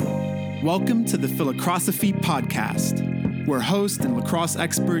Welcome to the Philocrosophy Podcast, where host and lacrosse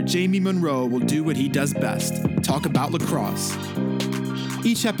expert Jamie Monroe will do what he does best, talk about lacrosse.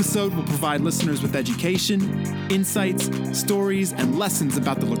 Each episode will provide listeners with education, insights, stories, and lessons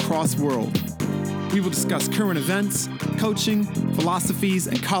about the lacrosse world. We will discuss current events, coaching, philosophies,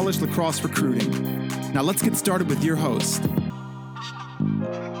 and college lacrosse recruiting. Now let's get started with your host.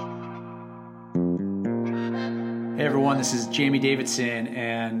 Hey everyone, this is Jamie Davidson,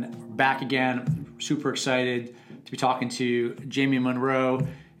 and back again. Super excited to be talking to Jamie Monroe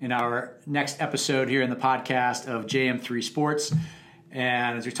in our next episode here in the podcast of JM3 Sports.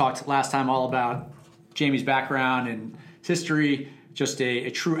 And as we talked last time all about Jamie's background and history, just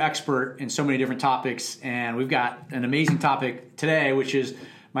a true expert in so many different topics. And we've got an amazing topic today, which is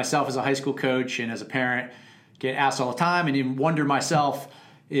myself as a high school coach and as a parent get asked all the time, and even wonder myself,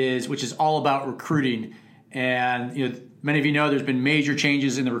 which is all about recruiting. And many of you know there's been major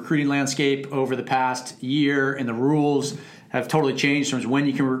changes in the recruiting landscape over the past year, and the rules have totally changed in terms of when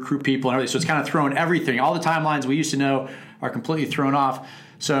you can recruit people and everything. So it's kind of thrown everything. All the timelines we used to know are completely thrown off.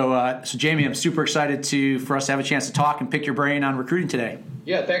 So Jamie, I'm super excited for us to have a chance to talk and pick your brain on recruiting today.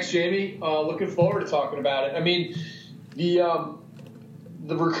 Yeah, thanks, Jamie. Looking forward to talking about it. I mean,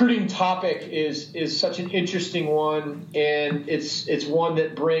 the recruiting topic is such an interesting one, and it's one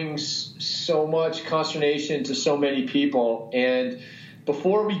that brings so much consternation to so many people. And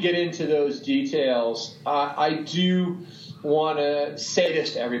before we get into those details, I do want to say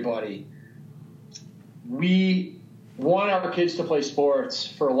this to everybody. We want our kids to play sports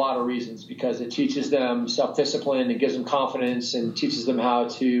for a lot of reasons, because it teaches them self-discipline and gives them confidence and teaches them how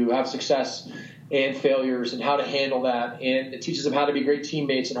to have success and failures and how to handle that. And it teaches them how to be great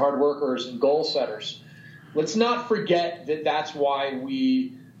teammates and hard workers and goal setters. Let's not forget that that's why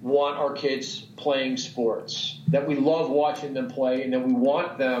we want our kids playing sports, that we love watching them play, and that we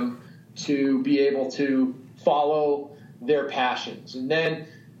want them to be able to follow their passions. And then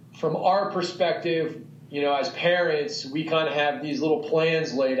from our perspective, as parents, we kind of have these little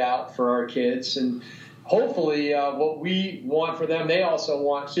plans laid out for our kids, and hopefully what we want for them, they also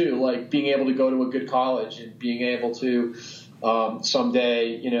want too, like being able to go to a good college and being able to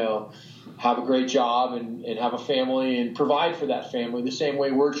someday, have a great job and have a family and provide for that family the same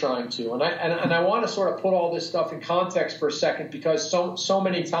way we're trying to. And I want to sort of put all this stuff in context for a second, because so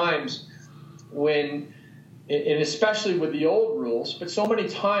many times when, and especially with the old rules, but so many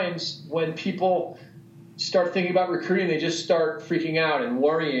times when people start thinking about recruiting, they just start freaking out and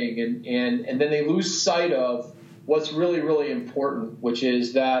worrying, and then they lose sight of what's really, really important, which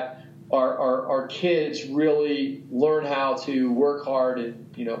is that our kids really learn how to work hard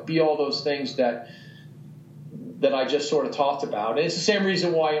and be all those things that I just sort of talked about. And it's the same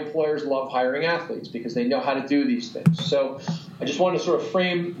reason why employers love hiring athletes, because they know how to do these things. So I just wanted to sort of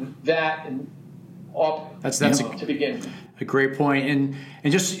frame that and that's to begin. A great point.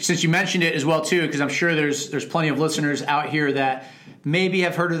 And just since you mentioned it as well too, because I'm sure there's plenty of listeners out here that maybe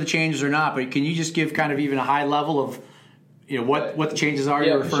have heard of the changes or not, but can you just give kind of even a high level of what the changes are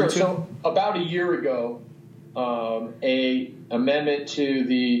you're referring to? So about a year ago, a amendment to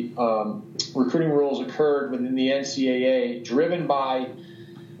the recruiting rules occurred within the NCAA, driven by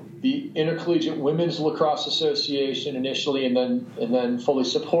the Intercollegiate Women's Lacrosse Association initially, and then fully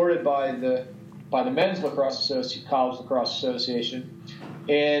supported by the Men's College Lacrosse Association,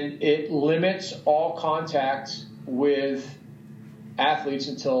 and it limits all contact with athletes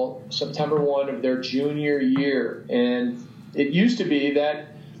until September 1 of their junior year. And it used to be that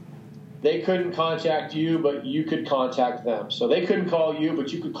they couldn't contact you, but you could contact them. So they couldn't call you,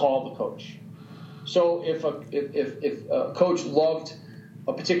 but you could call the coach. So if a coach loved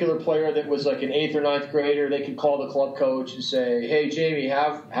a particular player that was like an 8th or 9th grader, they could call the club coach and say, "Hey, Jamie,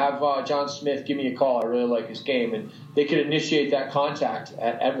 have John Smith give me a call. I really like his game." And they could initiate that contact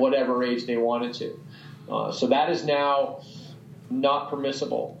at whatever age they wanted to. So that is now not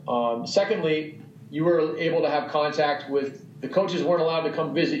permissible. Secondly, you were able to have contact with the coaches. Weren't allowed to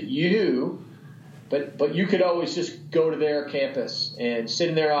come visit you, but you could always just go to their campus and sit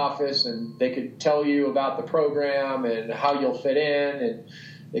in their office, and they could tell you about the program and how you'll fit in, and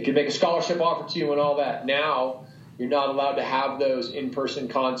they could make a scholarship offer to you and all that. Now you're not allowed to have those in-person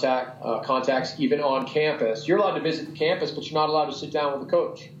contacts even on campus. You're allowed to visit the campus, but you're not allowed to sit down with the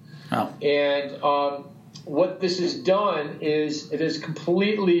coach. Oh. And what this has done is it has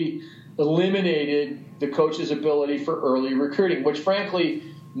completely eliminated the coach's ability for early recruiting, which frankly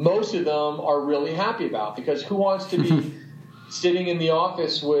most of them are really happy about, because who wants to be sitting in the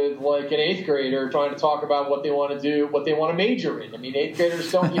office with like an 8th grader trying to talk about what they want to do, what they want to major in? I mean, 8th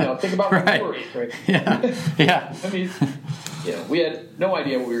graders don't, think about when you were 8th grade. Yeah. I mean, we had no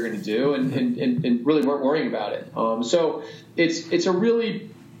idea what we were going to do, and really weren't worrying about it. So it's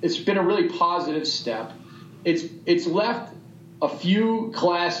been a really positive step. It's left a few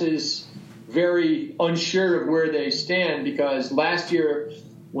classes very unsure of where they stand, because last year,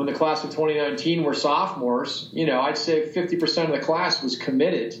 when the class of 2019 were sophomores, I'd say 50% of the class was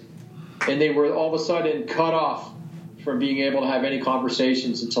committed, and they were all of a sudden cut off from being able to have any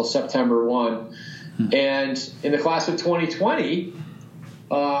conversations until September 1. And in the class of 2020,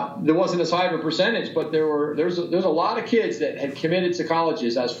 there wasn't as high of a percentage, but there's a lot of kids that had committed to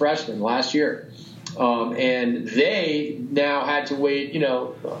colleges as freshmen last year. And they now had to wait,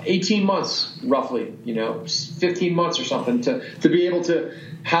 18 months roughly, 15 months or something to be able to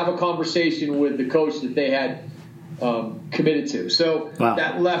have a conversation with the coach that they had committed to. So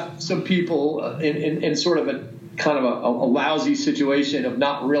that left some people in sort of a kind of a lousy situation of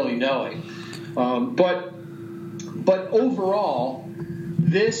not really knowing. But overall,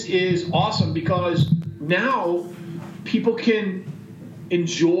 this is awesome, because now people can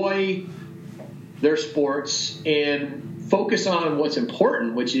enjoy their sports and focus on what's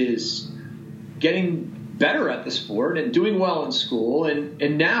important, which is getting better at the sport and doing well in school.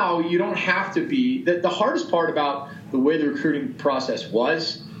 And now you don't have to be – the hardest part about the way the recruiting process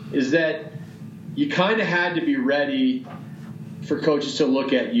is that you kind of had to be ready for coaches to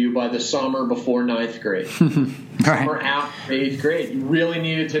look at you by the summer before 9th grade. Right. Or after 8th grade. You really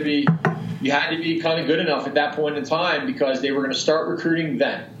needed to be – you had to be kind of good enough at that point in time, because they were going to start recruiting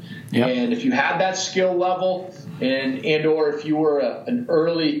then. Yep. And if you had that skill level and or if you were an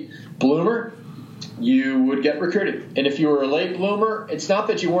early bloomer, you would get recruited. And if you were a late bloomer, it's not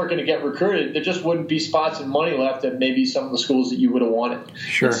that you weren't going to get recruited. There just wouldn't be spots and money left at maybe some of the schools that you would have wanted.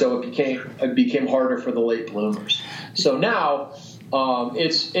 Sure. And so it became harder for the late bloomers. So now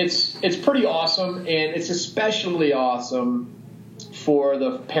it's pretty awesome, and it's especially awesome for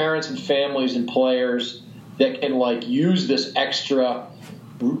the parents and families and players that can use this extra,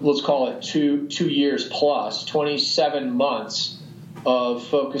 let's call it 2 years plus, 27 months of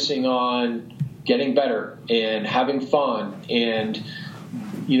focusing on getting better and having fun and,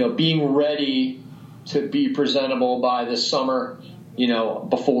 being ready to be presentable by the summer,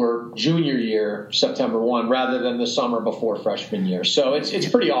 before junior year, September 1, rather than the summer before freshman year. So it's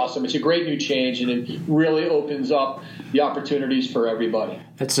pretty awesome. It's a great new change, and it really opens up the opportunities for everybody.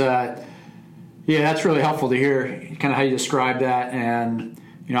 That's really helpful to hear kind of how you describe that. And,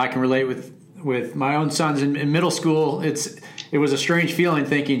 I can relate with my own sons in middle school. It was a strange feeling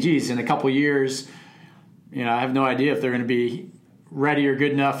thinking, geez, in a couple of years, I have no idea if they're going to be ready or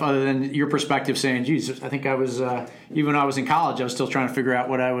good enough, other than your perspective saying, geez, I think I was, even when I was in college, I was still trying to figure out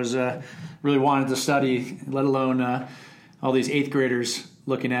what I was really wanted to study, let alone all these 8th graders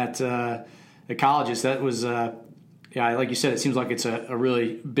looking at colleges. That was, like you said, it seems like it's a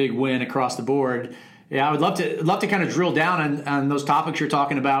really big win across the board. Yeah, I would love to kind of drill down on those topics you're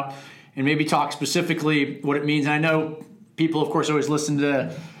talking about, and maybe talk specifically what it means. And I know people, of course, always listen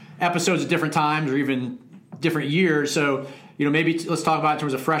to episodes at different times or even different years. So, maybe let's talk about in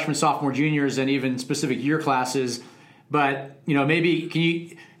terms of freshmen, sophomore, juniors, and even specific year classes. But, maybe can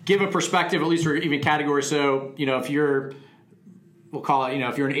you give a perspective, at least, or even category? So, if you're, we'll call it,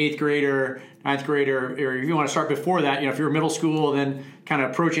 if you're an 8th grader, 9th grader, or if you want to start before that, if you're middle school, then kind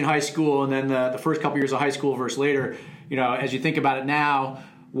of approaching high school, and then the first couple years of high school versus later, as you think about it now,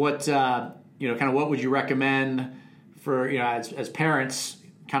 what, kind of what would you recommend for, as parents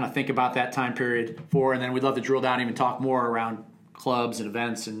kind of think about that time period for, and then we'd love to drill down and even talk more around clubs and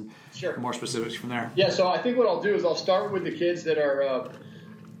events and more specifics from there. Yeah, so I think what I'll do is I'll start with the kids that are,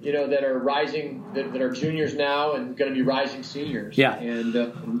 that are rising, that are juniors now and going to be rising seniors. Yeah. And,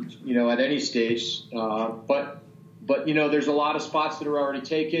 at any stage. But there's a lot of spots that are already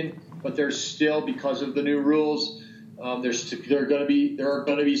taken, but there's still, because of the new rules, there are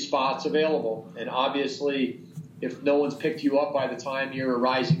going to be spots available. And obviously, if no one's picked you up by the time you're a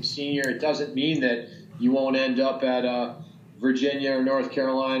rising senior, it doesn't mean that you won't end up at Virginia or North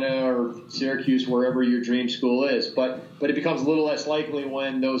Carolina or Syracuse, wherever your dream school is. But it becomes a little less likely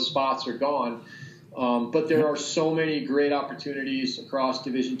when those spots are gone. But there are so many great opportunities across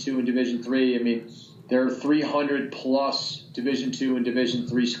Division II and Division III. I mean, there are 300 plus Division II and Division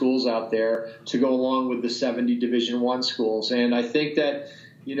III schools out there to go along with the 70 Division I schools. And I think that,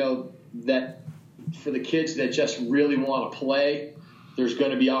 that for the kids that just really want to play, there's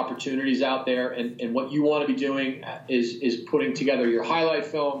going to be opportunities out there. And what you want to be doing is putting together your highlight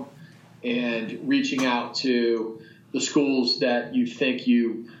film and reaching out to the schools that you think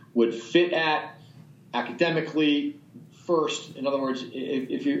you would fit at academically, first. In other words,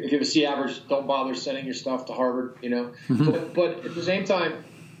 if you have a C average, don't bother sending your stuff to Harvard, But at the same time,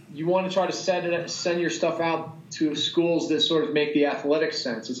 you want to try to send your stuff out to schools that sort of make the athletic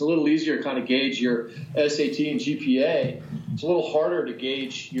sense. It's a little easier to kind of gauge your SAT and GPA. It's a little harder to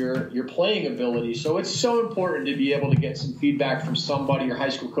gauge your playing ability. So it's so important to be able to get some feedback from somebody, your high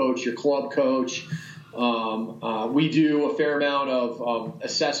school coach, your club coach. We do a fair amount of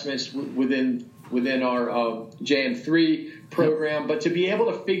assessments within our JM3 program, but to be able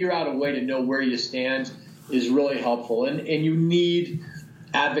to figure out a way to know where you stand is really helpful. And you need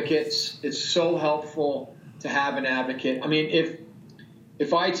advocates. It's so helpful to have an advocate. I mean,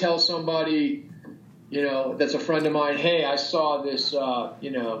 if I tell somebody, that's a friend of mine, hey, I saw this,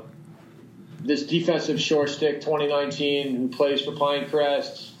 this defensive short stick 2019 who plays for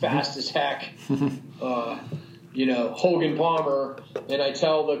Pinecrest, fast as heck, Hogan Palmer, and I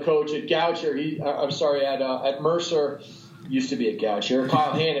tell the coach at Goucher, at Mercer, used to be at Goucher,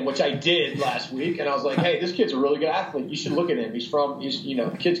 Kyle Hannon, which I did last week, and I was like, hey, this kid's a really good athlete. You should look at him.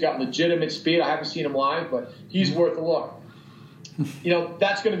 The kid's got legitimate speed. I haven't seen him live, but he's worth a look.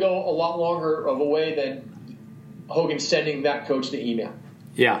 That's going to go a lot longer of a way than Hogan sending that coach the email.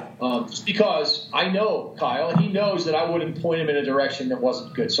 Yeah. Just because I know Kyle, and he knows that I wouldn't point him in a direction that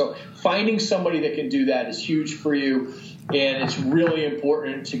wasn't good. So finding somebody that can do that is huge for you, and it's really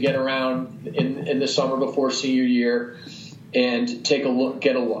important to get around in the summer before senior year and take a look,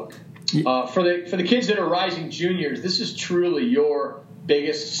 get a look. For the kids that are rising juniors, this is truly your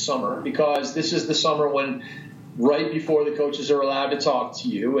biggest summer, because this is the summer when right before the coaches are allowed to talk to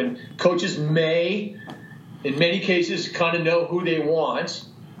you, and coaches may, in many cases, kind of know who they want,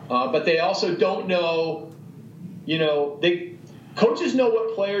 but they also don't know, coaches know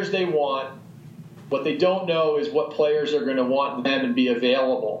what players they want. What they don't know is what players are going to want them and be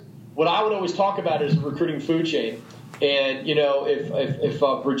available. What I would always talk about is a recruiting food chain. And, if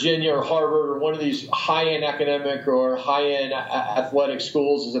Virginia or Harvard or one of these high-end academic or high-end athletic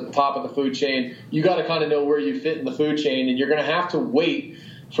schools is at the top of the food chain, you got to kind of know where you fit in the food chain, and you're going to have to wait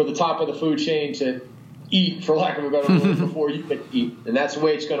for the top of the food chain to eat, for lack of a better word, before you can eat. And that's the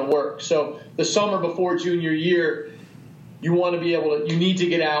way it's going to work. So the summer before junior year, you want to be you need to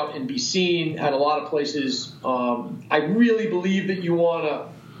get out and be seen at a lot of places. I really believe that you want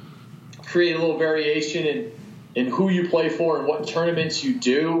to create a little variation in who you play for and what tournaments you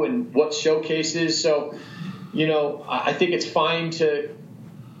do and what showcases. So, I think it's fine to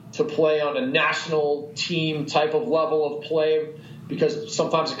play on a national team type of level of play, because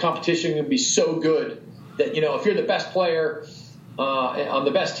sometimes the competition can be so good that, if you're the best player on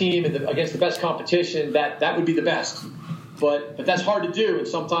the best team and against the best competition, that would be the best. But that's hard to do, and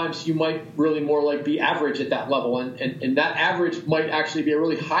sometimes you might really more be average at that level, and that average might actually be a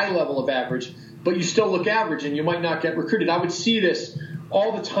really high level of average, but you still look average and you might not get recruited. I would see this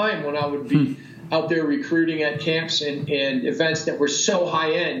all the time when I would be out there recruiting at camps and events that were so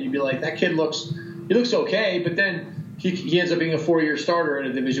high end. You'd be like, that kid looks okay, but then he ends up being a 4-year starter at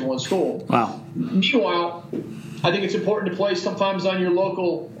a Division I school. Wow. Meanwhile, I think it's important to play sometimes on your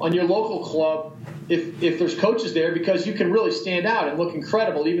local club if there's coaches there, because you can really stand out and look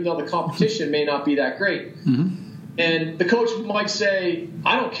incredible, even though the competition may not be that great. Mm-hmm. And the coach might say,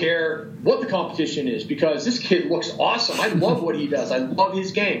 I don't care what the competition is, because this kid looks awesome. I love what he does. I love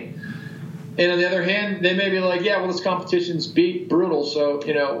his game. And on the other hand, they may be like, yeah, well, this competition's brutal, so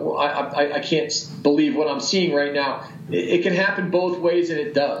I can't believe what I'm seeing right now. It can happen both ways, and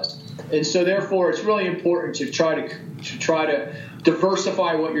it does. And so therefore, it's really important to try to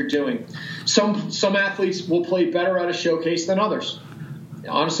diversify what you're doing. Some athletes will play better at a showcase than others.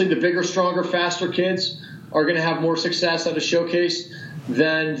 Honestly, the bigger, stronger, faster kids are going to have more success at a showcase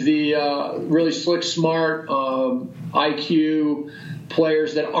than the really slick, smart, IQ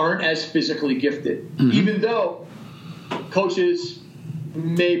players that aren't as physically gifted. Mm-hmm. Even though coaches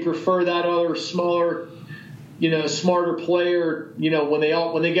may prefer that other smaller, smarter player, when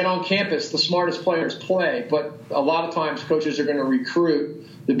they get on campus, the smartest players play. But a lot of times coaches are going to recruit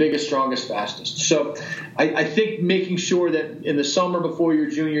the biggest, strongest, fastest. So I think making sure that in the summer before your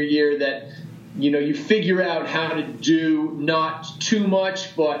junior year that you figure out how to do not too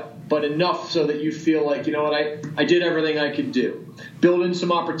much, but enough so that you feel like, I did everything I could do. Build in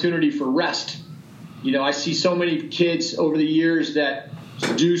some opportunity for rest. I see so many kids over the years that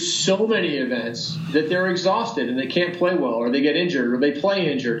do so many events that they're exhausted and they can't play well, or they get injured, or they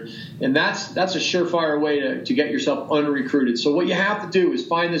play injured. And that's a surefire way to get yourself unrecruited. So what you have to do is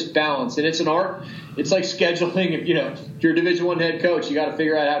find this balance, and it's an art. It's like scheduling. If you're a Division I head coach, you got to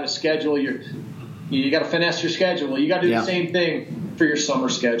figure out how to schedule you got to finesse your schedule. You got to do the same thing for your summer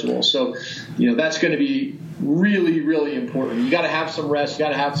schedule. So, that's going to be really, really important. You got to have some rest, you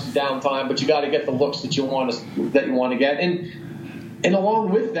got to have some downtime, but you got to get the looks that you want to get. And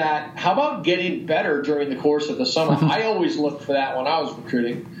along with that, how about getting better during the course of the summer? I always looked for that when I was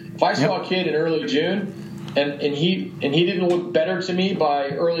recruiting. If I saw a kid in early June and he didn't look better to me by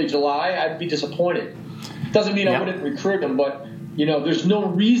early July, I'd be disappointed. Doesn't mean I wouldn't recruit him, but there's no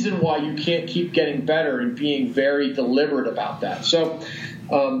reason why you can't keep getting better and being very deliberate about that. So,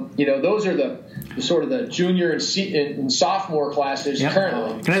 those are the sort of the junior and sophomore classes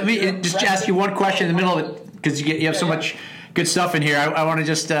currently. Can I just ask you one question in the middle of it, because you have so much good stuff in here. I want to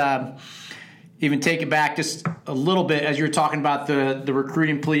just even take it back just a little bit as you were talking about the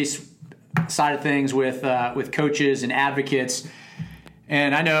recruiting police side of things with coaches and advocates.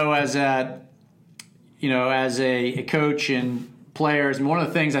 And I know as a coach and players, and one of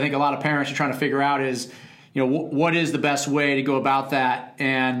the things I think a lot of parents are trying to figure out is, what is the best way to go about that?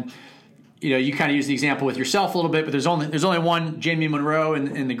 And you kind of use the example with yourself a little bit, but there's only one Jamie Monroe,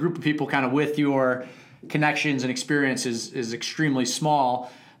 and the group of people kind of with your connections and experience is extremely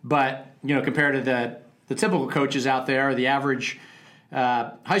small. But compared to the typical coaches out there, or the average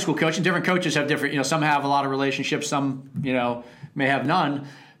high school coach, and different coaches have different. Some have a lot of relationships, some may have none.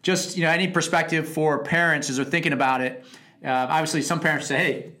 Just any perspective for parents as they're thinking about it. Obviously, some parents say,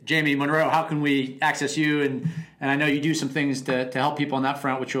 "Hey, Jamie Monroe, how can we access you?" And I know you do some things to help people on that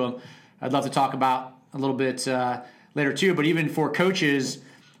front, which I'd love to talk about a little bit later too. But even for coaches,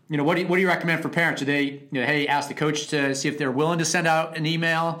 what do you recommend for parents? Do they, hey, ask the coach to see if they're willing to send out an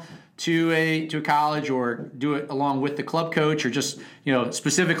email to a college, or do it along with the club coach, or just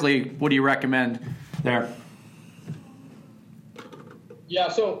specifically, what do you recommend there? Yeah,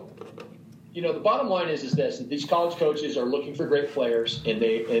 so the bottom line is this: that these college coaches are looking for great players, and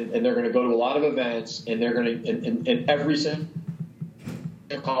they're going to go to a lot of events, and they're going to and every single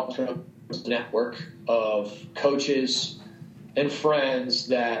college network of coaches and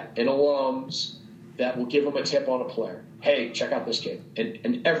friends and alums that will give them a tip on a player. Hey, check out this kid.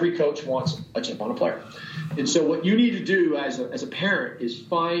 And every coach wants a tip on a player. And so what you need to do as a parent is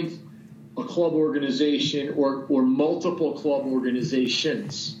find a club organization or multiple club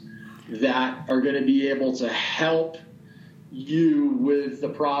organizations that are going to be able to help you with the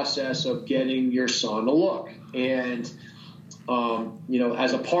process of getting your son a look. And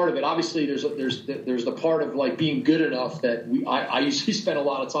as a part of it, obviously there's the part of like being good enough that I usually spend a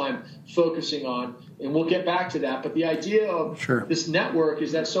lot of time focusing on, and we'll get back to that. But the idea of this network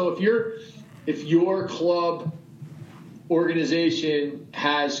is that, so if your club organization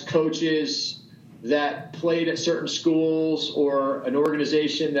has coaches that played at certain schools, or an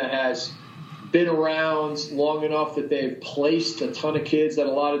organization that has been around long enough that they've placed a ton of kids at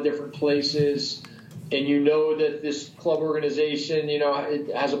a lot of different places, and that this club organization,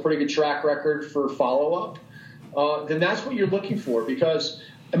 it has a pretty good track record for follow-up, then that's what you're looking for. Because,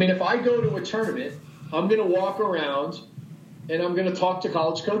 if I go to a tournament, I'm going to walk around and I'm going to talk to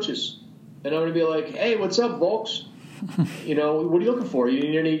college coaches. And I'm going to be like, hey, what's up, folks? What are you looking for? You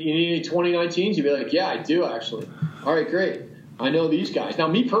need any 2019s? You'd be like, yeah, I do, actually. All right, great. I know these guys. Now,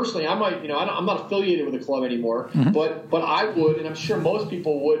 me personally, I might, I'm not affiliated with a club anymore, but I would, and I'm sure most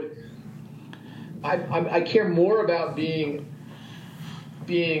people would. I care more about being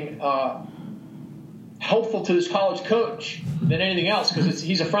helpful to this college coach than anything else, because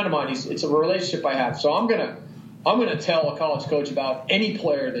he's a friend of mine. It's a relationship I have. So I'm gonna tell a college coach about any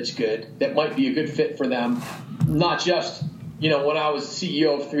player that's good, that might be a good fit for them. Not just when I was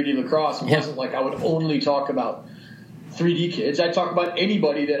CEO of 3D Lacrosse, it wasn't like I would only talk about 3D kids. I talk about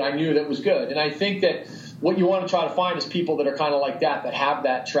anybody that I knew that was good. And I think that what you want to try to find is people that are kind of like that have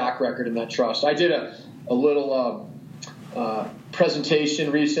that track record and that trust. I did a little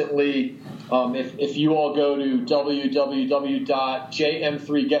presentation recently. If you all go to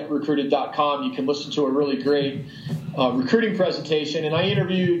www.jm3getrecruited.com, you can listen to a really great recruiting presentation. And I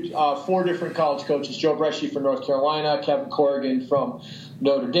interviewed 4 different college coaches: Joe Bresci from North Carolina, Kevin Corrigan from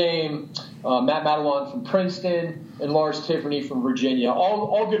Notre Dame, Matt Madelon from Princeton, and Lars Tiffany from Virginia.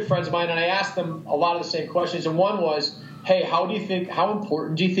 All good friends of mine. And I asked them a lot of the same questions. And one was, hey, how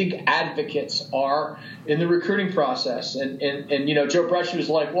important do you think advocates are in the recruiting process? And Joe Bresci was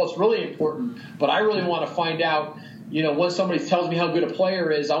like, well, it's really important, but I really want to find out, when somebody tells me how good a player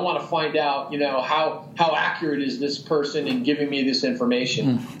is, I want to find out, how accurate is this person in giving me this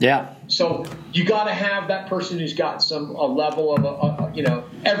information. Yeah. So you got to have that person who's got a level of,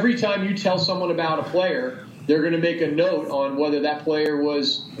 every time you tell someone about a player, they're going to make a note on whether that player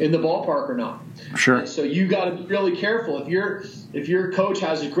was in the ballpark or not. Sure. And so you got to be really careful. If your coach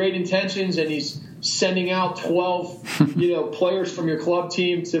has great intentions and he's sending out 12, players from your club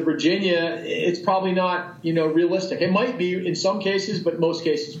team to Virginia, it's probably not, realistic. It might be in some cases, but most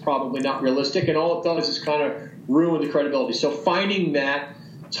cases probably not realistic. And all it does is kind of ruin the credibility. So finding that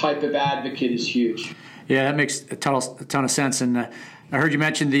type of advocate is huge. Yeah, that makes a ton of sense. And I heard you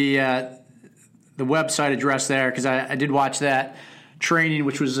mention the website address there, because I did watch that training,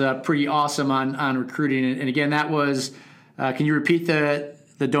 which was pretty awesome on recruiting. And again, that was, can you repeat the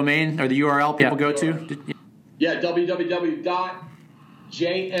domain or the URL people go to? Yeah,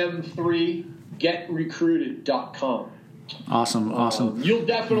 www.jm3getrecruited.com. Awesome. You'll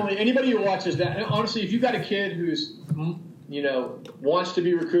definitely, anybody who watches that, and honestly, if you've got a kid who's, wants to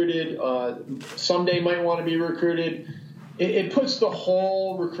be recruited, someday might want to be recruited, it puts the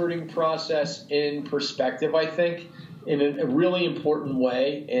whole recruiting process in perspective, I think, in a really important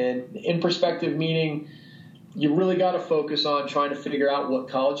way. And in perspective meaning you really got to focus on trying to figure out what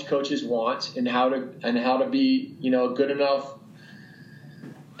college coaches want and how to be, a good enough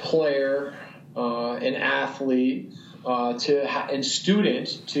player, and athlete, and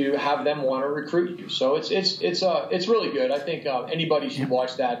student to have them want to recruit you. So it's really good. I think anybody should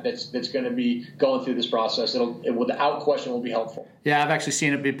watch that. That's going to be going through this process. It without question will be helpful. Yeah, I've actually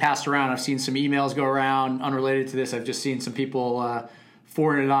seen it be passed around. I've seen some emails go around unrelated to this. I've just seen some people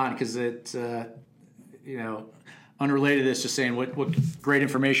forwarding it on because it's unrelated to this, just saying what great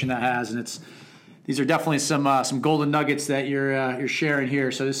information that has, and these are definitely some golden nuggets that you're sharing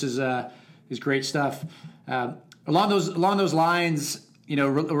here. So this is great stuff. Along those lines, a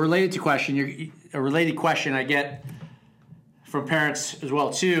related question I get from parents as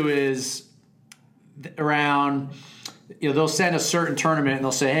well too is around, they'll send a certain tournament and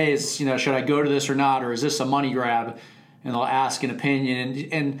they'll say, hey, should I go to this or not, or is this a money grab? And they'll ask an opinion,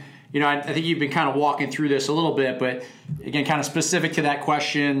 and I think you've been kind of walking through this a little bit, but again, kind of specific to that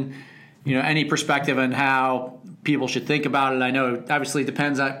question, any perspective on how people should think about it. I know obviously it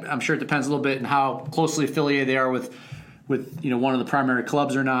depends. I'm sure it depends a little bit on how closely affiliated they are with one of the primary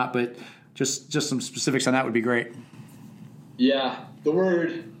clubs or not, but just some specifics on that would be great. Yeah, the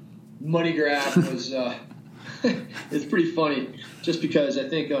word money grab was it's pretty funny, just because I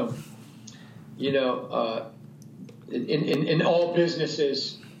think in all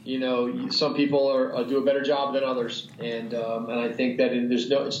businesses, some people do a better job than others, and I think that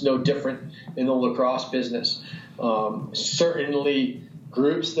it's no different in the lacrosse business. Certainly,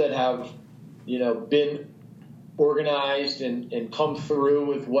 groups that have been organized and come through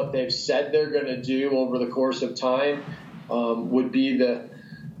with what they've said they're going to do over the course of time would be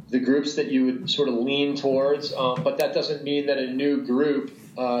the groups that you would sort of lean towards. But that doesn't mean that a new group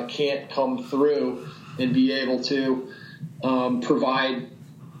can't come through and be able to provide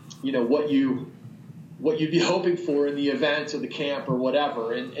what you'd be hoping for in the event of the camp or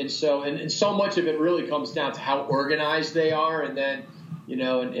whatever. And so much of it really comes down to how organized they are, and then,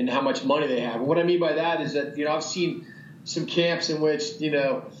 and how much money they have. And what I mean by that is that, I've seen some camps in which,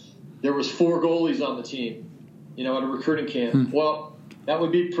 there was 4 goalies on the team, at a recruiting camp. Well, that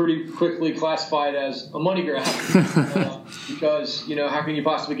would be pretty quickly classified as a money grab because, how can you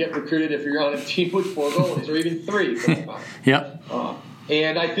possibly get recruited if you're on a team with 4 goalies or even 3? Yep.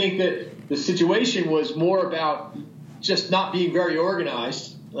 And I think that the situation was more about just not being very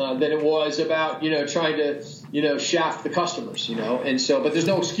organized than it was about, trying to, shaft the customers, And so, but there's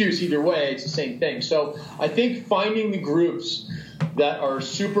no excuse either way. It's the same thing. So I think finding the groups that are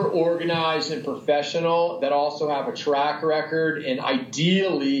super organized and professional, that also have a track record and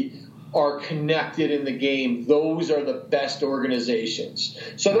ideally are connected in the game, those are the best organizations.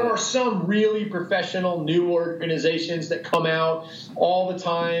 So there are some really professional new organizations that come out all the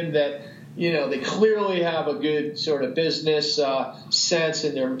time that, they clearly have a good sort of business sense,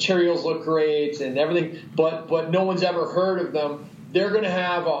 and their materials look great and everything, but no one's ever heard of them. They're going to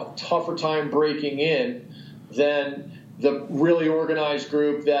have a tougher time breaking in than the really organized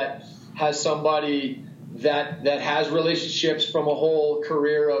group that has somebody that has relationships from a whole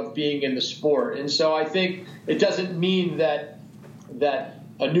career of being in the sport. And so I think it doesn't mean that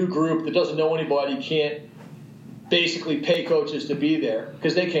a new group that doesn't know anybody can't basically pay coaches to be there,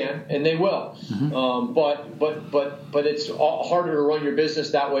 because they can and they will. Mm-hmm. But it's harder to run your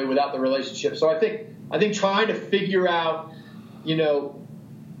business that way without the relationship. So I think trying to figure out,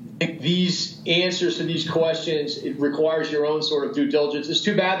 these answers to these questions, it requires your own sort of due diligence. It's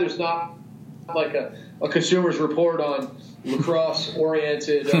too bad there's not like a consumer's report on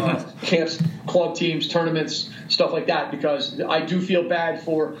lacrosse-oriented camps, club teams, tournaments, stuff like that, because I do feel bad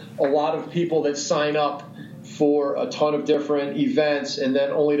for a lot of people that sign up for a ton of different events and then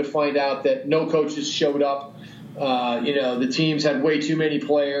only to find out that no coaches showed up The teams had way too many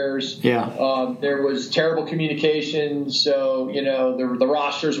players. Yeah. There was terrible communication, so the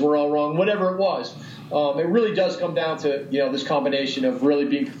rosters were all wrong. Whatever it was, it really does come down to this combination of really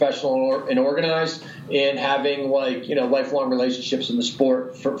being professional and organized, and having lifelong relationships in the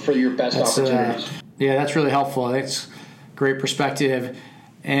sport for your best opportunities. That's really helpful. That's great perspective.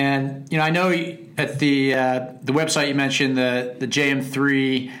 And I know at the website you mentioned, the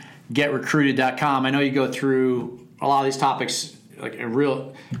JM3 GetRecruited.com. I know you go through a lot of these topics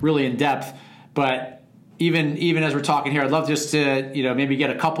really in depth. But even as we're talking here, I'd love just to maybe get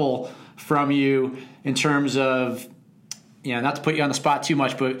a couple from you in terms of not to put you on the spot too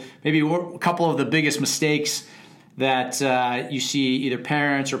much, but maybe a couple of the biggest mistakes that you see either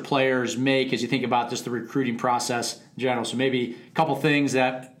parents or players make as you think about just the recruiting process in general. So maybe a couple things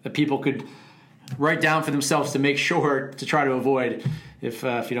that people could write down for themselves to make sure to try to avoid, if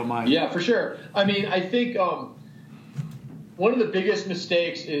you don't mind. Yeah, for sure. I mean, I think one of the biggest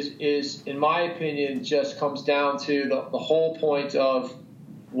mistakes is, in my opinion, just comes down to the whole point of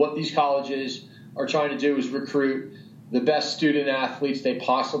what these colleges are trying to do is recruit the best student athletes they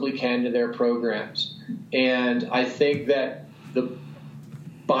possibly can to their programs. And I think that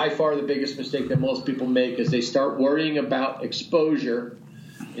by far the biggest mistake that most people make is they start worrying about exposure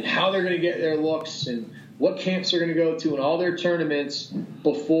and how they're going to get their looks and what camps they're going to go to and all their tournaments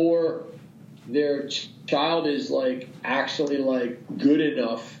before their child is actually good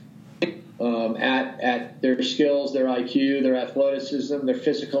enough at their skills, their IQ, their athleticism, their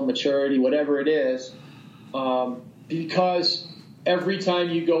physical maturity, whatever it is. Because every time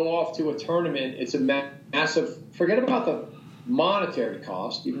you go off to a tournament, it's a massive, forget about the monetary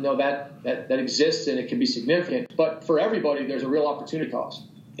cost, even though that exists and it can be significant. But for everybody, there's a real opportunity cost.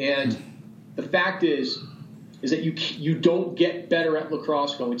 And the fact is that you don't get better at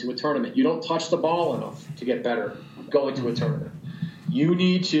lacrosse going to a tournament. You don't touch the ball enough to get better going to a tournament. You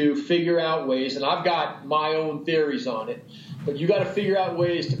need to figure out ways, and I've got my own theories on it, but you got to figure out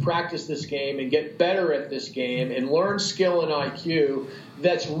ways to practice this game and get better at this game and learn skill and IQ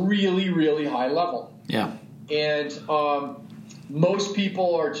that's really, really high level. Yeah. And most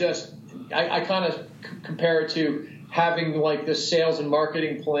people are just, I kind of compare it to having this sales and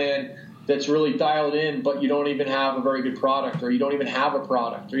marketing plan that's really dialed in, but you don't even have a very good product, or you don't even have a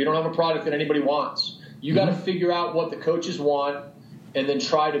product, or you don't have a product that anybody wants. You got to figure out what the coaches want and then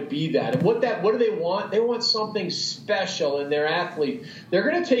try to be that. And what do they want? They want something special in their athlete. They're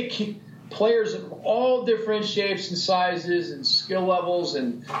going to take players of all different shapes and sizes and skill levels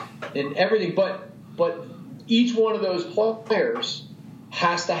and everything, but each one of those players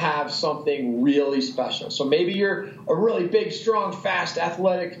has to have something really special. So maybe you're a really big, strong, fast,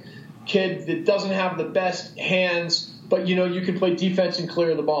 athletic kid that doesn't have the best hands, but you can play defense and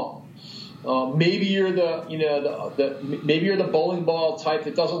clear the ball. Maybe you're maybe you're the bowling ball type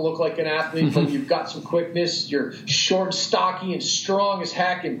that doesn't look like an athlete, but you've got some quickness. You're short, stocky, and strong as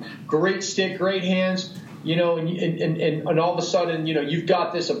heck, and great stick, great hands. And all of a sudden, you've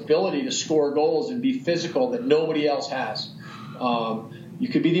got this ability to score goals and be physical that nobody else has. You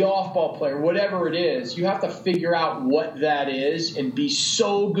could be the off-ball player, whatever it is. You have to figure out what that is and be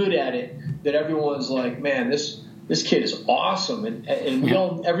so good at it that everyone's like, man, this kid is awesome, and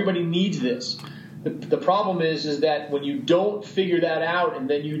everybody needs this. The problem is that when you don't figure that out, and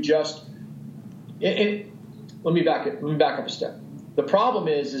then you just let me back up a step. The problem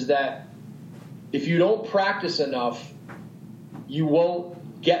is that if you don't practice enough, you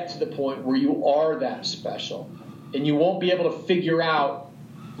won't get to the point where you are that special, and you won't be able to figure out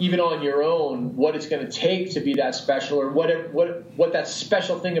even on your own what it's going to take to be that special, or what that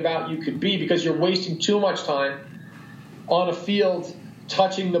special thing about you could be, because you're wasting too much time on a field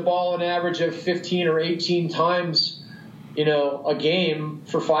touching the ball an average of 15 or 18 times, a game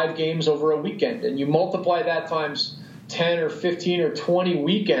for 5 games over a weekend. And you multiply that times 10 or 15 or 20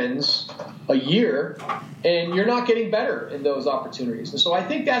 weekends a year, and you're not getting better in those opportunities. And so I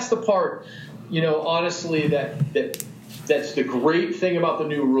think that's the part, honestly, that's the great thing about the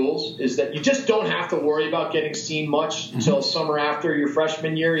new rules, is that you just don't have to worry about getting seen much until summer after your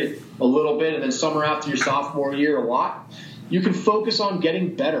freshman year, a little bit, and then summer after your sophomore year, a lot. You can focus on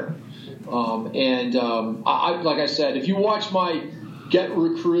getting better. Like I said, if you watch my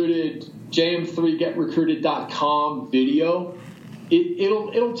JM3GetRecruited.com video,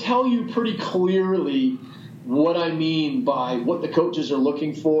 it'll tell you pretty clearly what I mean by what the coaches are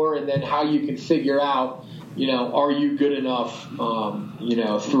looking for, and then how you can figure out, are you good enough,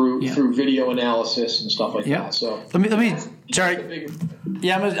 through video analysis and stuff like that. So let me. Sorry.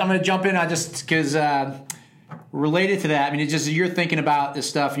 Yeah, I'm going to jump in. Because related to that, I mean, it's just you're thinking about this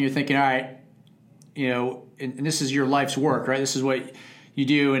stuff and you're thinking, all right, and this is your life's work, right? This is what you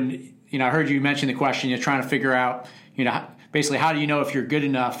do. And, I heard you mention the question, you're trying to figure out, basically how do you know if you're good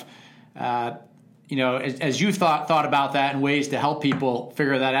enough? As you've thought about that and ways to help people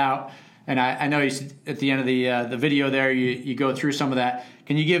figure that out. And I know at the end of the video there, you go through some of that.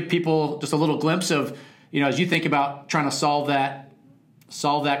 Can you give people just a little glimpse of, as you think about trying to solve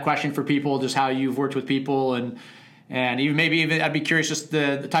that question for people, just how you've worked with people and even I'd be curious just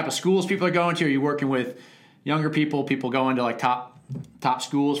the type of schools people are going to. Are you working with younger people going to like top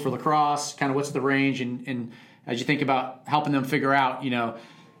schools for lacrosse? Kind of what's the range? And as you think about helping them figure out,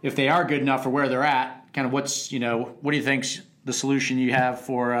 if they are good enough or where they're at, kind of what do you think's the solution you have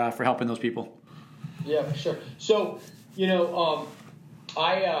for helping those people? Yeah, for sure. So,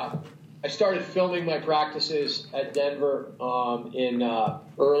 I started filming my practices at Denver in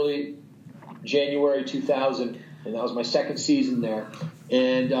early January 2000, and that was my second season there.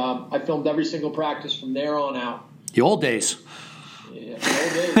 And I filmed every single practice from there on out. The old days. Yeah, the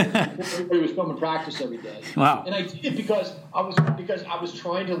old days. Everybody was filming practice every day. Wow. And I did it because I was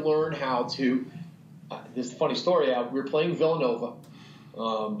trying to learn how to. This is a funny story. We were playing Villanova.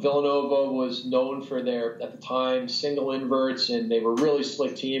 Villanova was known for their, at the time, single inverts, and they were a really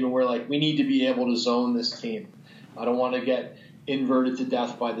slick team. And we're like, we need to be able to zone this team. I don't want to get inverted to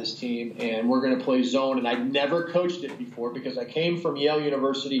death by this team, and we're going to play zone. And I'd never coached it before because I came from Yale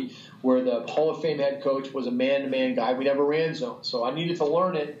University, where the Hall of Fame head coach was a man-to-man guy. We never ran zone, so I needed to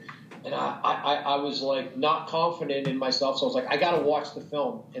learn it. And I was like not confident in myself, so I was like, I got to watch the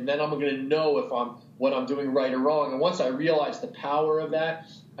film, and then I'm going to know if what I'm doing right or wrong. And once I realized the power of that,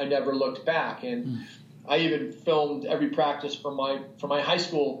 I never looked back. And I even filmed every practice for my high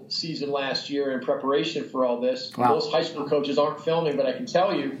school season last year in preparation for all this. Wow. Most high school coaches aren't filming, but I can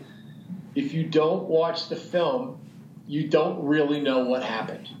tell you, if you don't watch the film, you don't really know what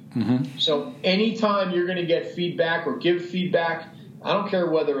happened. Mm-hmm. So anytime you're going to get feedback or give feedback, I don't care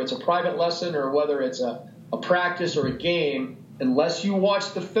whether it's a private lesson or whether it's a practice or a game, unless you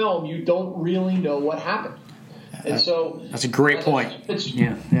watch the film, you don't really know what happened. And so that's a great point.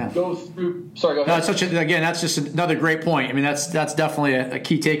 Yeah. Go through. Sorry, go ahead. No, that's just another great point. I mean, that's definitely a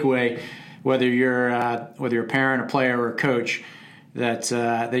key takeaway, whether you're a parent, a player, or a coach, that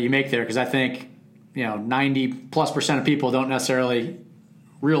you make there. Because I think 90+% of people don't necessarily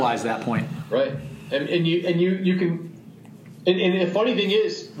realize that point. Right, and you can. And the funny thing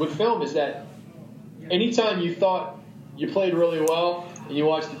is with film is that anytime you thought you played really well and you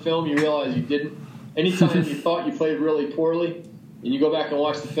watch the film, you realize you didn't. Anytime you thought you played really poorly and you go back and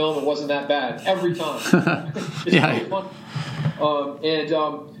watch the film, it wasn't that bad. Every time. It's really fun.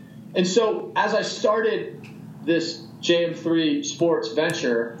 And so as I started this JM3 Sports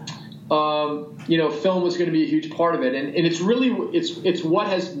venture, film was going to be a huge part of it. And it's really it's what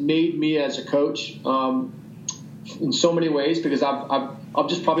has made me as a coach in so many ways, because I've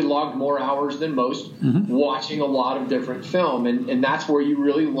just probably logged more hours than most watching a lot of different film. And that's where you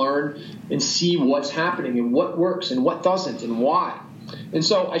really learn and see what's happening and what works and what doesn't and why. And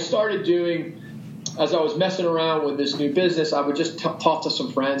so I started doing, as I was messing around with this new business, I would just talk to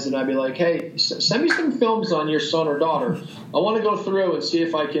some friends and I'd be like, hey, send me some films on your son or daughter. I want to go through and see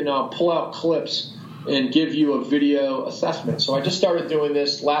if I can pull out clips and give you a video assessment. So I just started doing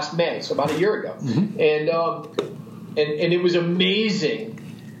this last May, so about a year ago. And it was amazing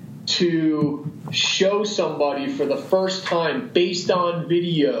to show somebody for the first time, based on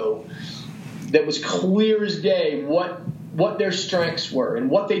video that was clear as day, what their strengths were and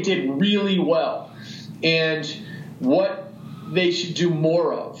what they did really well and what they should do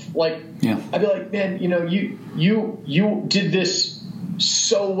more of. I'd be like, man, you did this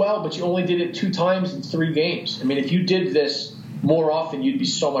so well, but you only did it 2 times in 3 games. I mean, if you did this more often, you'd be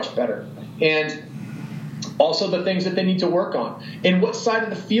so much better. And also the things that they need to work on and what side of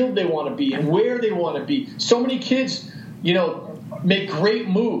the field they want to be and where they want to be. So many kids, make great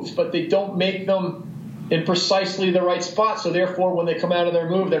moves, but they don't make them in precisely the right spot. So therefore, when they come out of their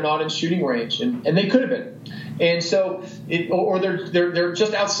move, they're not in shooting range, and they could have been. And so, they're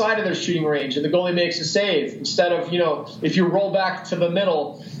just outside of their shooting range, and the goalie makes a save instead of, if you roll back to the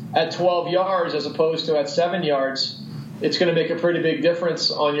middle at 12 yards as opposed to at 7 yards, it's going to make a pretty big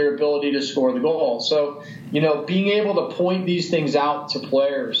difference on your ability to score the goal. So, being able to point these things out to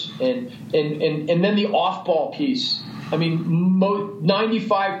players and then the off-ball piece. I mean,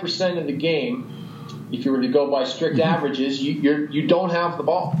 95% of the game, if you were to go by strict averages, you don't have the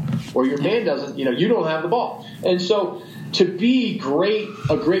ball, or your man doesn't. You don't have the ball, and so to be a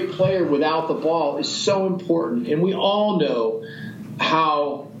great player without the ball is so important. And we all know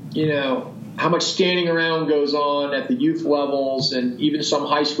how standing around goes on at the youth levels and even some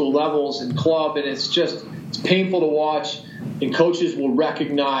high school levels and club, and it's painful to watch. And coaches will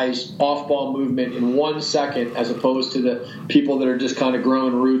recognize off-ball movement in 1 second, as opposed to the people that are just kind of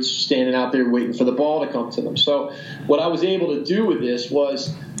growing roots, standing out there waiting for the ball to come to them. So what I was able to do with this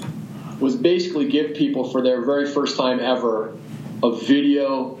was basically give people, for their very first time ever, a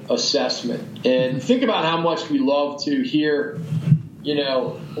video assessment. And think about how much we love to hear,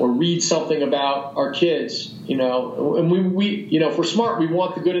 or read something about our kids, and we if we're smart, we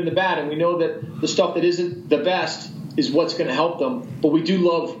want the good and the bad, and we know that the stuff that isn't the best is what's going to help them. But we do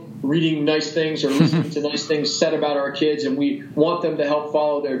love reading nice things or listening to nice things said about our kids, and we want them to help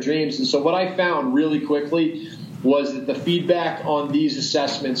follow their dreams. And so what I found really quickly was that the feedback on these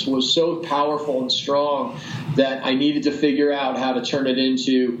assessments was so powerful and strong that I needed to figure out how to turn it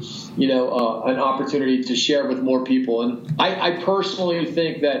into, an opportunity to share with more people. And I personally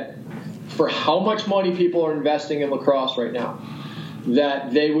think that for how much money people are investing in lacrosse right now,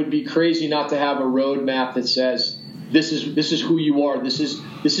 that they would be crazy not to have a roadmap that says, this is who you are. This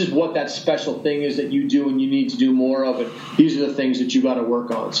is what that special thing is that you do and you need to do more of it. These are the things that you got to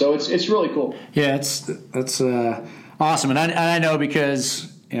work on. So it's really cool. Yeah, that's awesome. And I know, because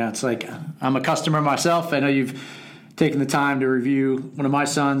it's like I'm a customer myself. I know you've taken the time to review one of my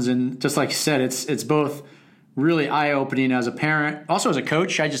sons, and just like you said, it's both really eye-opening as a parent, also as a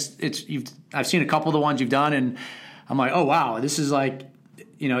coach. I've seen a couple of the ones you've done, and I'm like, oh wow, this is like,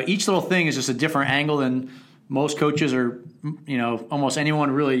 each little thing is just a different angle than most coaches or, almost anyone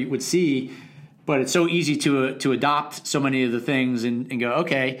really would see. But it's so easy to adopt so many of the things and go,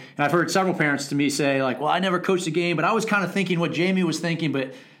 okay. And I've heard several parents to me say, like, well, I never coached a game, but I was kind of thinking what Jamie was thinking,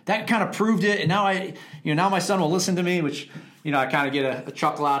 but that kind of proved it. And now now my son will listen to me, which, I kind of get a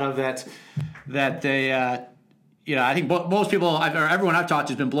chuckle out of that they, I think most people or everyone I've talked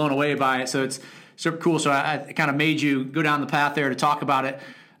to has been blown away by it. So it's super cool. So I kind of made you go down the path there to talk about it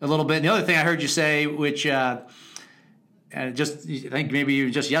a little bit. And the other thing I heard you say, which I think maybe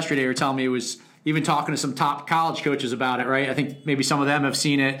just yesterday you were telling me, was even talking to some top college coaches about it, right? I think maybe some of them have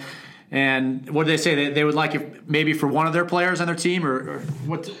seen it. And what did they say? They would like it maybe for one of their players on their team, or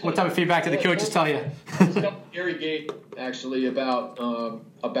what type of feedback did the coaches tell you? Gary Gate, actually,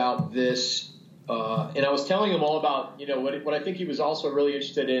 about this. And I was telling him all about, what I think he was also really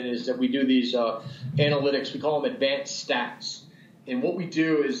interested in is that we do these analytics. We call them advanced stats. And what we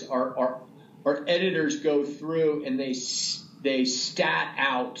do is our editors go through and they stat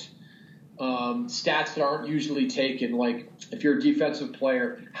out stats that aren't usually taken. Like, if you're a defensive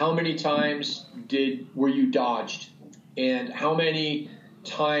player, how many times were you dodged? And how many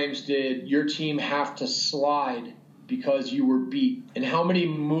times did your team have to slide because you were beat? And how many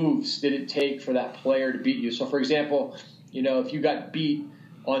moves did it take for that player to beat you? So, for example, if you got beat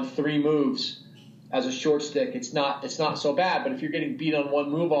on 3 moves as a short stick, it's not so bad. But if you're getting beat on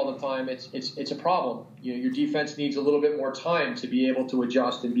 1 move all the time, it's a problem. Your defense needs a little bit more time to be able to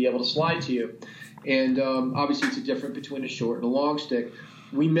adjust and be able to slide to you. And obviously, it's a difference between a short and a long stick.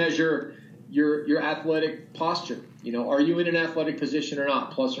 We measure your athletic posture. Are you in an athletic position or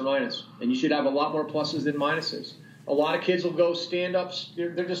not, plus or minus? And you should have a lot more pluses than minuses. A lot of kids will go stand up.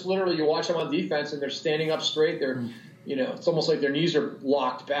 They're just literally, you watch them on defense and they're standing up straight. They're it's almost like their knees are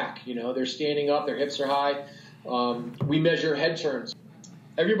locked back. They're standing up, their hips are high. We measure head turns.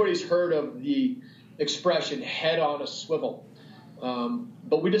 Everybody's heard of the expression "head on a swivel,"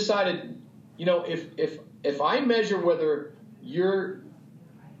 but we decided, if I measure whether you're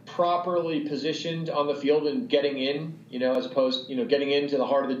properly positioned on the field and getting in, as opposed, getting into the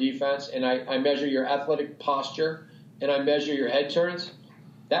heart of the defense, and I measure your athletic posture and I measure your head turns,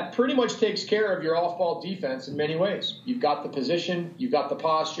 that pretty much takes care of your off-ball defense in many ways. You've got the position, you've got the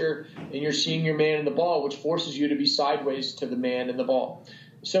posture, and you're seeing your man in the ball, which forces you to be sideways to the man in the ball.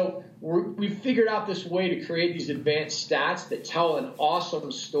 So we've figured out this way to create these advanced stats that tell an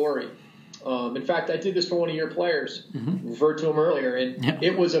awesome story. In fact, I did this for one of your players, referred to him earlier, and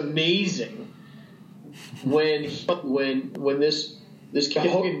It was amazing when this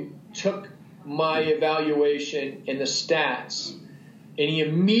kid took my evaluation and the stats, and he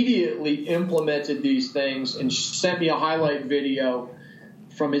immediately implemented these things and sent me a highlight video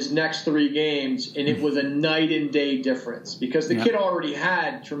from his next 3 games, and it was a night and day difference because the kid already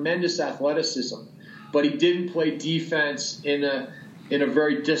had tremendous athleticism, but he didn't play defense in a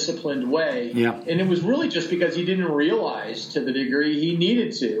very disciplined way. Yeah. And it was really just because he didn't realize to the degree he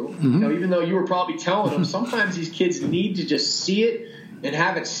needed to. Even though you were probably telling him, sometimes these kids need to just see it and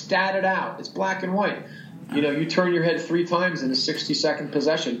have it statted out. It's black and white. You turn your head 3 times in a 60-second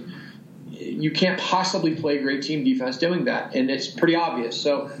possession. you can't possibly play great team defense doing that, and it's pretty obvious.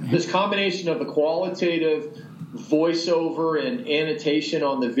 So this combination of the qualitative voiceover and annotation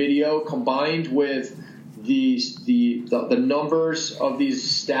on the video combined with the numbers of these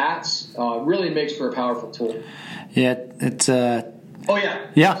stats really makes for a powerful tool. Yeah, it's Oh yeah.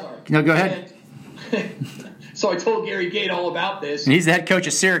 Yeah. Sorry. No, go ahead. So I told Gary Gait all about this. And he's the head coach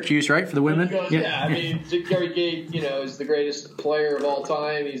of Syracuse, right, for the women? He goes, yeah, I mean, Gary Gait, is the greatest player of all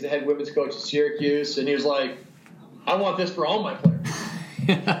time. He's the head women's coach at Syracuse, and he was like, I want this for all my players.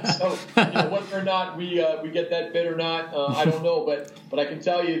 So whether or not we get that bid or not, I don't know, but I can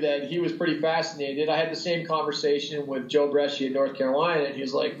tell you that he was pretty fascinated. I had the same conversation with Joe Bresci at North Carolina, and he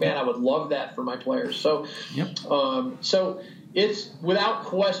was like, man, I would love that for my players. So, so it's without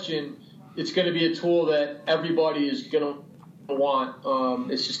question, it's going to be a tool that everybody is going to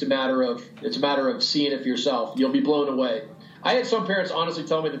want. It's just a matter of seeing it for yourself. You'll be blown away. I had some parents honestly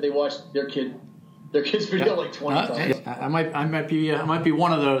tell me that they watched their kid's video like 20 times. I might be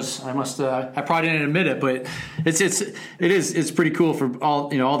one of those. I probably didn't admit it, but it's pretty cool for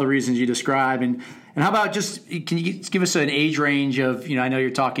all the reasons you describe. And how about can you give us an age range of, I know you're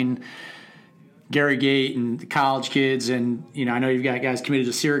talking Gary Gait and the college kids, and I know you've got guys committed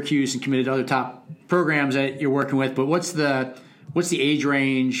to Syracuse and committed to other top programs that you're working with, but what's the age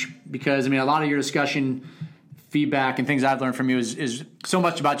range? Because a lot of your discussion, feedback, and things I've learned from you is so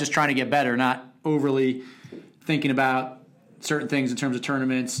much about just trying to get better, not overly thinking about certain things in terms of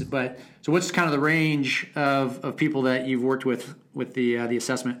tournaments. But so what's kind of the range of people that you've worked with the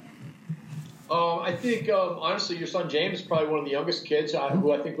assessment? I think, honestly, your son James is probably one of the youngest kids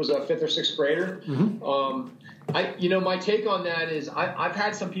who I think was a 5th or 6th grader. Mm-hmm. My take on that is I've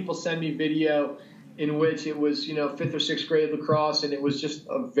had some people send me video in which it was, 5th or 6th grade lacrosse, and it was just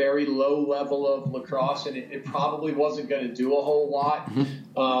a very low level of lacrosse, and it probably wasn't going to do a whole lot,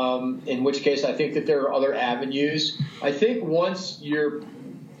 in which case I think that there are other avenues. I think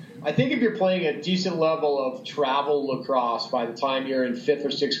if you're playing a decent level of travel lacrosse by the time you're in 5th or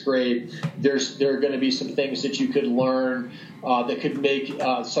 6th grade, there are going to be some things that you could learn that could make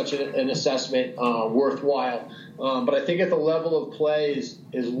such an assessment worthwhile. But I think at the level of play is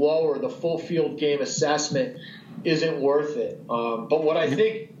lower, the full field game assessment isn't worth it. But what I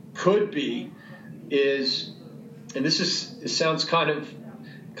think could be is, and this sounds kind of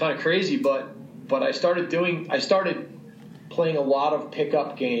crazy, but I started playing a lot of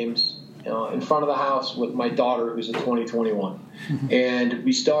pickup games in front of the house with my daughter, who's in 2021. Mm-hmm. And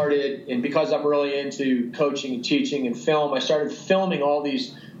we started, and because I'm really into coaching and teaching and film, I started filming all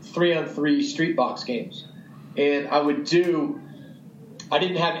these 3-on-3 street box games. And I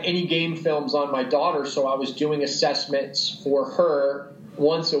didn't have any game films on my daughter, so I was doing assessments for her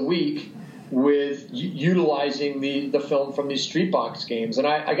once a week with utilizing the film from these street box games. And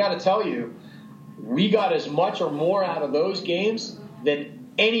I got to tell you, we got as much or more out of those games than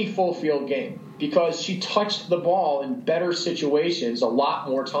any full field game because she touched the ball in better situations a lot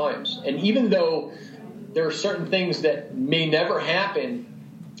more times. And even though there are certain things that may never happen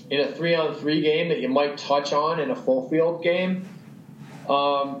in a 3-on-3 game that you might touch on in a full field game,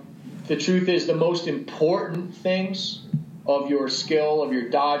 the truth is the most important things of your skill, of your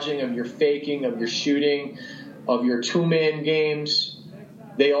dodging, of your faking, of your shooting, of your two-man games,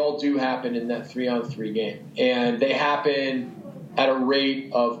 they all do happen in that 3-on-3 game. And they happen at a rate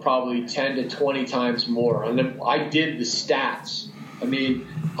of probably 10 to 20 times more. And I did the stats.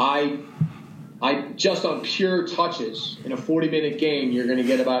 I just on pure touches, in a 40-minute game, you're going to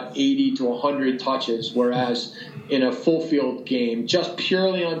get about 80 to 100 touches, whereas in a full field game, just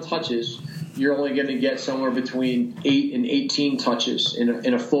purely on touches, you're only going to get somewhere between 8 and 18 touches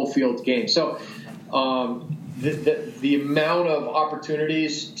in a full field game. So the amount of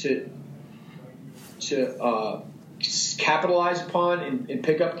opportunities to capitalize upon in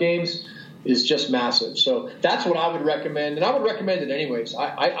pickup games is just massive. So that's what I would recommend, and I would recommend it anyways.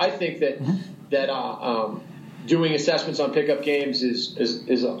 I think that doing assessments on pickup games is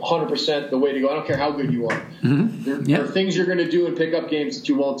 100% the way to go. I don't care how good you are. Mm-hmm. There are things you're going to do in pickup games that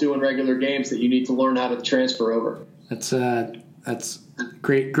you won't do in regular games that you need to learn how to transfer over. That's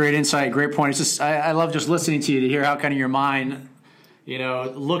great insight, great point. It's just I love just listening to you to hear how kind of your mind,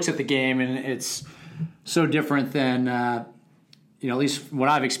 looks at the game, and it's so different than at least what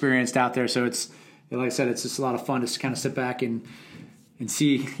I've experienced out there. So it's, like I said, it's just a lot of fun to kind of sit back and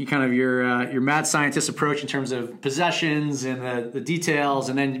see kind of your mad scientist approach in terms of possessions and the details,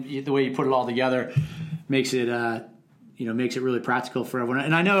 and then the way you put it all together makes it makes it really practical for everyone.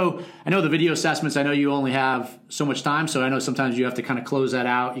 And I know the video assessments, I know you only have so much time, so I know sometimes you have to kind of close that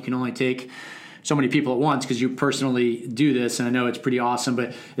out. You can only take so many people at once because you personally do this, and I know it's pretty awesome.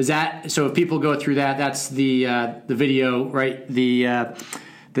 But is that so? If people go through that, that's the video, right? The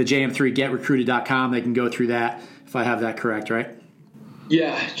JM3GetRecruited.com. They can go through that if I have that correct, right?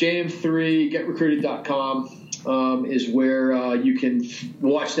 Yeah, JM3GetRecruited.com is where you can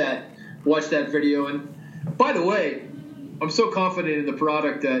watch that video. And by the way, I'm so confident in the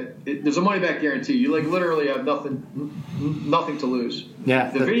product that there's a money back guarantee. You literally have nothing to lose. Yeah.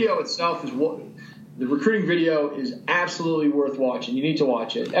 The video itself the recruiting video is absolutely worth watching. You need to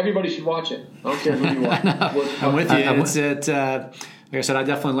watch it. Everybody should watch it. I don't care who you watch. I'm with you. Like I said, I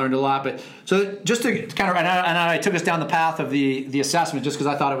definitely learned a lot. But so just to kind of, and I took us down the path of the assessment just because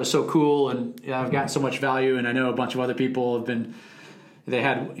I thought it was so cool, and I've gotten so much value, and I know a bunch of other people have been. They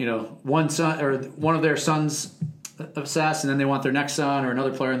had one son or one of their sons assessed, and then they want their next son or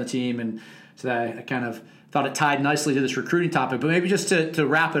another player on the team, and so I kind of thought it tied nicely to this recruiting topic. But maybe just to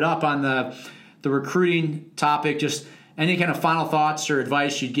wrap it up on the recruiting topic, just any kind of final thoughts or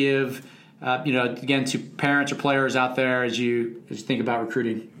advice you'd give. Again, to parents or players out there as you think about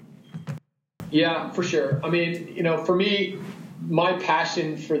recruiting. Yeah, for sure. I mean, for me, my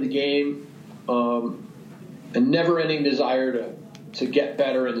passion for the game, a never-ending desire to get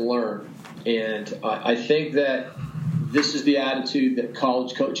better and learn. And I think that this is the attitude that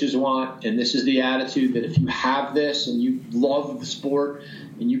college coaches want, and this is the attitude that if you have this and you love the sport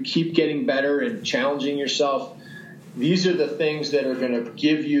and you keep getting better and challenging yourself, these are the things that are going to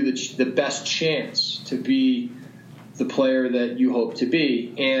give you the best chance to be the player that you hope to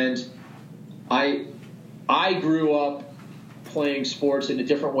be. And I grew up playing sports in a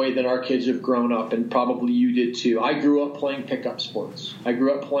different way than our kids have grown up, and probably you did too. I grew up playing pickup sports. I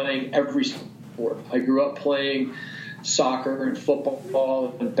grew up playing every sport. I grew up playing soccer and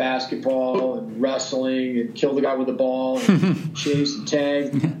football and basketball and wrestling and kill the guy with the ball and chase and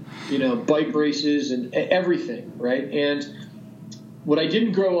tag, bike races and everything, right? And what I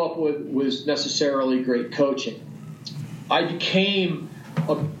didn't grow up with was necessarily great coaching. I became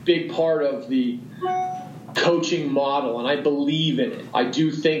a big part of the coaching model, and I believe in it. I do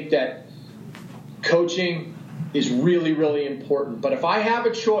think that coaching is really, really important. But if I have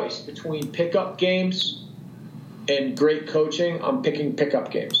a choice between pickup games and great coaching, I'm picking pickup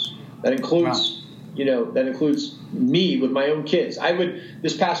games. That includes, that includes me with my own kids.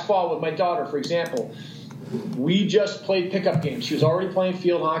 This past fall with my daughter, for example, we just played pickup games. She was already playing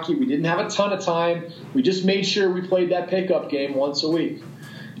field hockey. We didn't have a ton of time. We just made sure we played that pickup game once a week.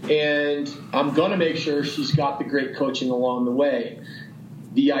 And I'm going to make sure she's got the great coaching along the way.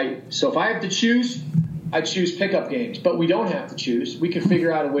 So if I have to choose, I choose pickup games. But we don't have to choose. We can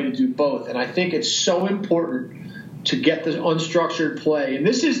figure out a way to do both. And I think it's so important to get the unstructured play. And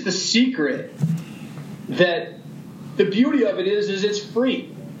this is the secret, that the beauty of it is it's free.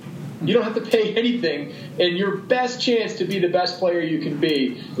 You don't have to pay anything, and your best chance to be the best player you can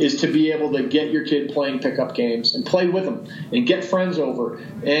be is to be able to get your kid playing pickup games and play with them and get friends over.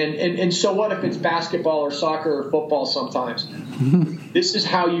 And so what if it's basketball or soccer or football sometimes? This is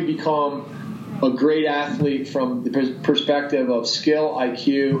how you become a great athlete from the perspective of skill,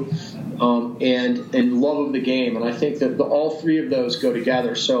 IQ, and love of the game. And I think that all three of those go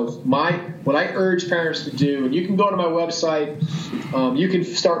together. So what I urge parents to do, and you can go to my website, you can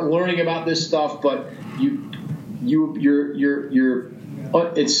start learning about this stuff, but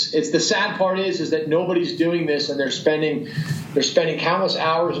it's the sad part is that nobody's doing this, and they're spending countless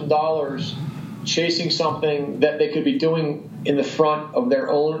hours and dollars chasing something that they could be doing in the front of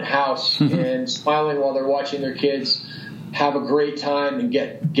their own house and smiling while they're watching their kids have a great time and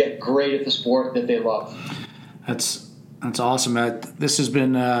get great at the sport that they love. That's awesome. This has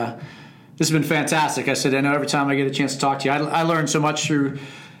been fantastic. I said, I know every time I get a chance to talk to you, I learned so much through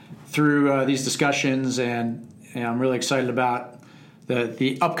these discussions, and I'm really excited about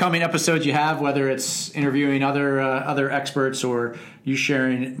the upcoming episodes you have, whether it's interviewing other experts or you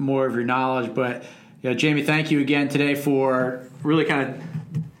sharing more of your knowledge. But Jamie, thank you again today for really kind of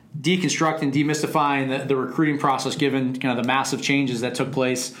deconstructing, demystifying the recruiting process, given kind of the massive changes that took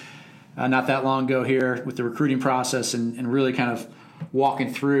place not that long ago here with the recruiting process, and really kind of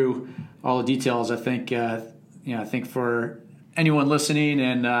walking through all the details. I think for anyone listening,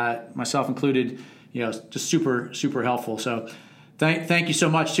 and myself included, just super, super helpful. So thank you so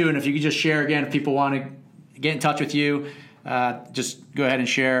much too. And if you could just share again, if people want to get in touch with you, just go ahead and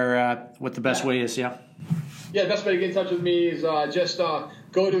share what the best way is. Yeah, the best way to get in touch with me is just go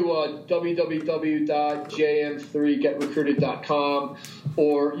to www.jm3getrecruited.com,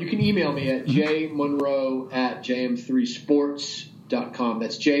 or you can email me at jmunro@jm3sports.com.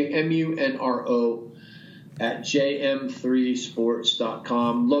 That's JMUNRO at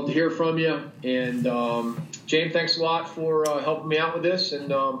jm3sports.com. Love to hear from you. And James, thanks a lot for helping me out with this,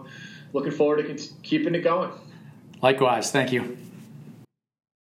 and looking forward to keeping it going. Likewise. Thank you.